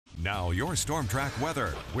Now your Storm Track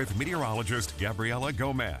weather with meteorologist Gabriela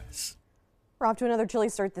Gomez. We're off to another chilly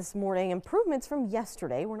start this morning. Improvements from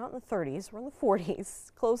yesterday. We're not in the 30s, we're in the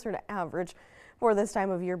 40s, closer to average for this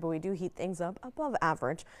time of year, but we do heat things up above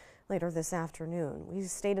average later this afternoon. We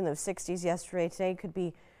stayed in those 60s yesterday. Today could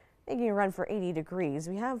be making a run for 80 degrees.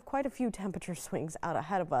 We have quite a few temperature swings out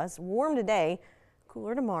ahead of us. Warm today,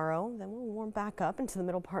 cooler tomorrow, then we'll warm back up into the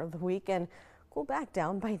middle part of the week and cool back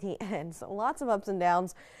down by the end. So lots of ups and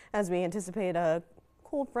downs as we anticipate a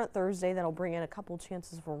cold front Thursday that'll bring in a couple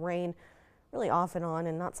chances for rain really off and on,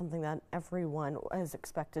 and not something that everyone is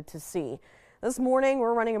expected to see. This morning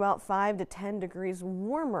we're running about 5 to 10 degrees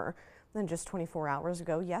warmer than just 24 hours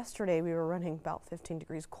ago. Yesterday we were running about 15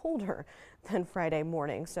 degrees colder than Friday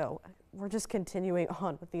morning. So we're just continuing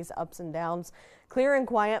on with these ups and downs. Clear and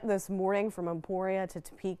quiet this morning from Emporia to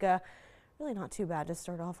Topeka. Really not too bad to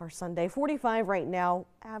start off our Sunday. 45 right now,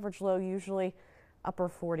 average low usually upper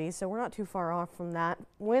 40s, so we're not too far off from that.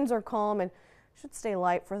 Winds are calm and should stay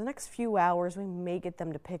light for the next few hours. We may get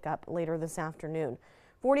them to pick up later this afternoon.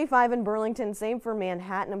 45 in Burlington, same for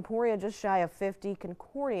Manhattan. Emporia just shy of 50.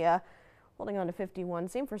 Concordia holding on to 51.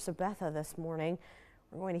 Same for Sabetha this morning.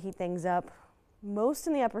 We're going to heat things up most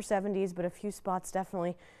in the upper 70s, but a few spots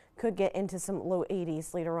definitely could get into some low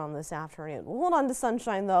 80s later on this afternoon. We'll hold on to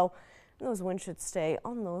sunshine though. Those winds should stay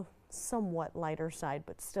on the somewhat lighter side,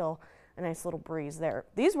 but still a nice little breeze there.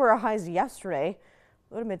 These were our highs yesterday,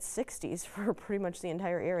 low to mid 60s for pretty much the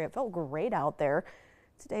entire area. It felt great out there.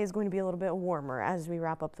 Today is going to be a little bit warmer as we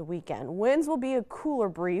wrap up the weekend. Winds will be a cooler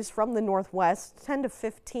breeze from the northwest, 10 to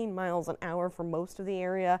 15 miles an hour for most of the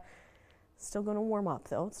area. Still going to warm up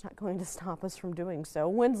though. It's not going to stop us from doing so.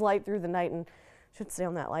 Winds light through the night and should stay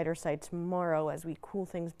on that lighter side tomorrow as we cool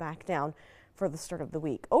things back down for the start of the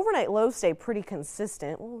week. Overnight lows stay pretty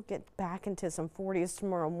consistent. We'll get back into some 40s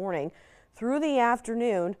tomorrow morning. Through the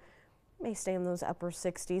afternoon, may stay in those upper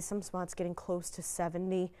 60s, some spots getting close to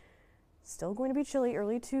 70. Still going to be chilly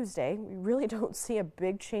early Tuesday. We really don't see a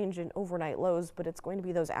big change in overnight lows, but it's going to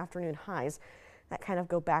be those afternoon highs that kind of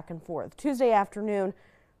go back and forth. Tuesday afternoon,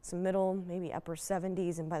 some middle, maybe upper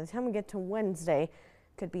 70s, and by the time we get to Wednesday,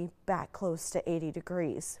 could be back close to 80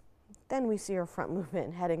 degrees. Then we see our front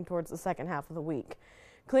movement heading towards the second half of the week.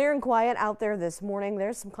 Clear and quiet out there this morning.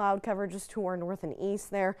 There's some cloud cover just to our north and east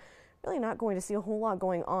there. Really not going to see a whole lot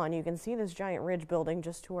going on. You can see this giant ridge building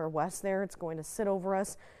just to our west there. It's going to sit over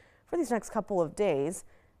us for these next couple of days.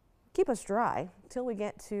 Keep us dry until we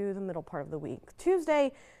get to the middle part of the week. Tuesday,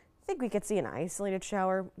 I think we could see an isolated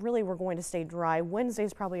shower. Really, we're going to stay dry.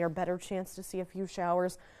 Wednesday's probably our better chance to see a few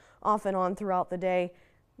showers off and on throughout the day.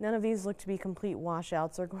 None of these look to be complete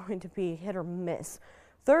washouts. They're going to be hit or miss.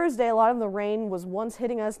 Thursday, a lot of the rain was once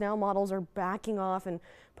hitting us. Now models are backing off and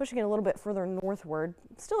pushing it a little bit further northward.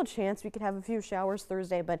 Still a chance we could have a few showers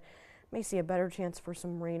Thursday, but may see a better chance for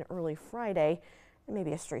some rain early Friday and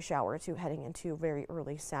maybe a stray shower or two heading into very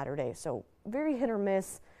early Saturday. So very hit or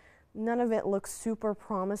miss. None of it looks super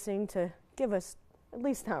promising to give us at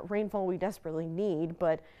least that rainfall we desperately need,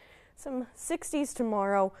 but some 60s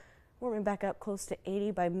tomorrow. Warming back up close to 80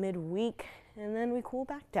 by midweek, and then we cool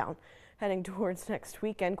back down heading towards next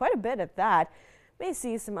weekend. Quite a bit at that. May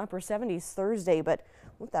see some upper 70s Thursday, but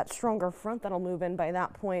with that stronger front that'll move in by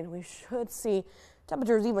that point, we should see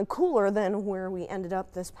temperatures even cooler than where we ended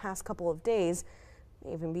up this past couple of days.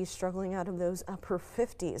 May even be struggling out of those upper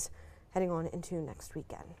 50s heading on into next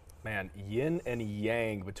weekend. Man, yin and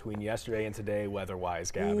yang between yesterday and today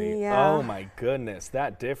weather-wise, Gabby. Yeah. Oh my goodness,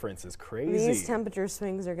 that difference is crazy. These temperature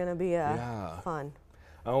swings are going to be fun.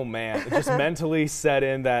 Oh man, just mentally set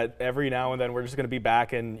in that every now and then we're just going to be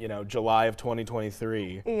back in, July of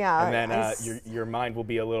 2023. Yeah. And then your mind will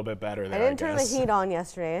be a little bit better there, I didn't turn the heat on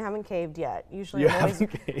yesterday. I haven't caved yet. Usually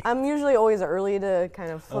I'm usually always early to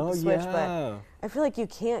kind of flip the switch, but I feel like you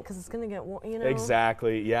can't because it's going to get warm,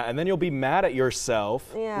 Exactly, yeah. And then you'll be mad at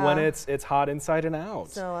yourself when it's hot inside and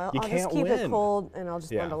out. So I'll just keep it cold and I'll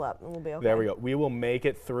just bundle up and we'll be okay. There we go. We will make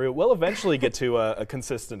it through. We'll eventually get to a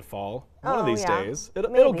consistent fall one of these days.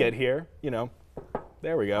 It'll get here,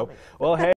 There we go. Well, hey.